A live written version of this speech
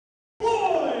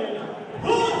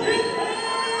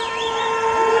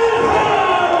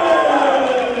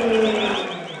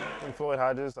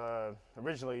Hodges,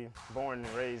 originally born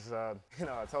and raised in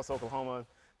Tulsa, Oklahoma.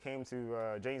 Came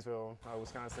to Janesville,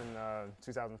 Wisconsin,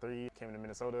 2003. Came to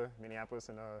Minnesota, Minneapolis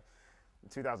in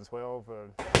 2012.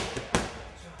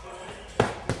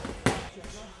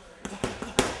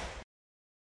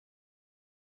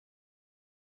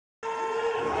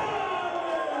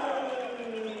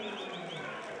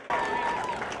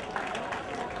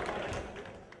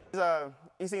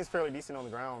 He seems fairly decent on the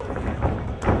ground.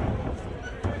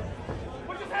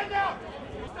 Put your head down!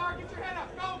 Star, get your head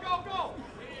up! Go, go, go!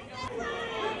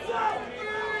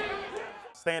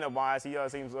 Stand-up wise, he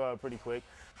seems pretty quick.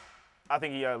 I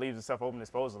think he leaves himself open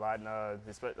exposed a lot, and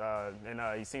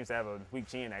he seems to have a weak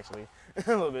chin actually, a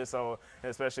little bit. So,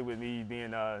 especially with me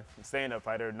being a stand-up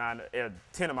fighter,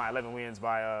 10 of my 11 wins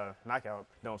by knockout.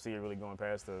 Don't see it really going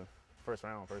past the first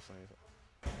round personally. So.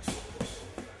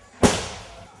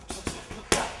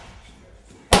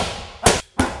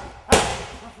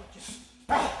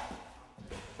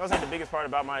 I was like the biggest part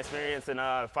about my experience in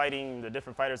fighting the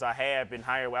different fighters I have been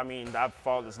higher. I mean, I've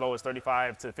fought as low as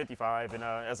 35 to 55 and,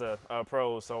 as a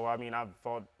pro. So, I mean, I've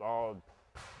fought all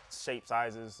shape,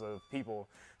 sizes of people.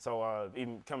 So,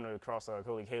 even coming across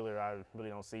Codie Kahler, I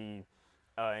really don't see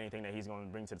anything that he's going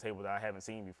to bring to the table that I haven't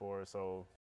seen before. So.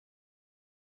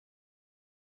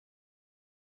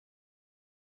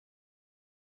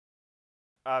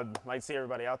 I'd like to see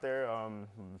everybody out there.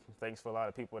 Thanks for a lot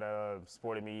of people that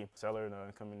supported me, Seller,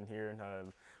 coming here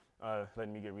and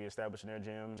letting me get reestablished in their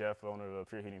gym. Jeff, owner of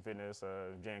Pure Heating Fitness,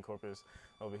 Jan Corpus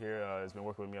over here has been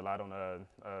working with me a lot on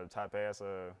Top Pass.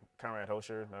 Conrad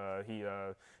Hosher, he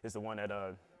is the one that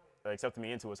accepted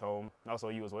me into his home. Also,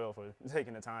 you as well for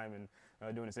taking the time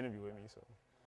and doing this interview with me. So.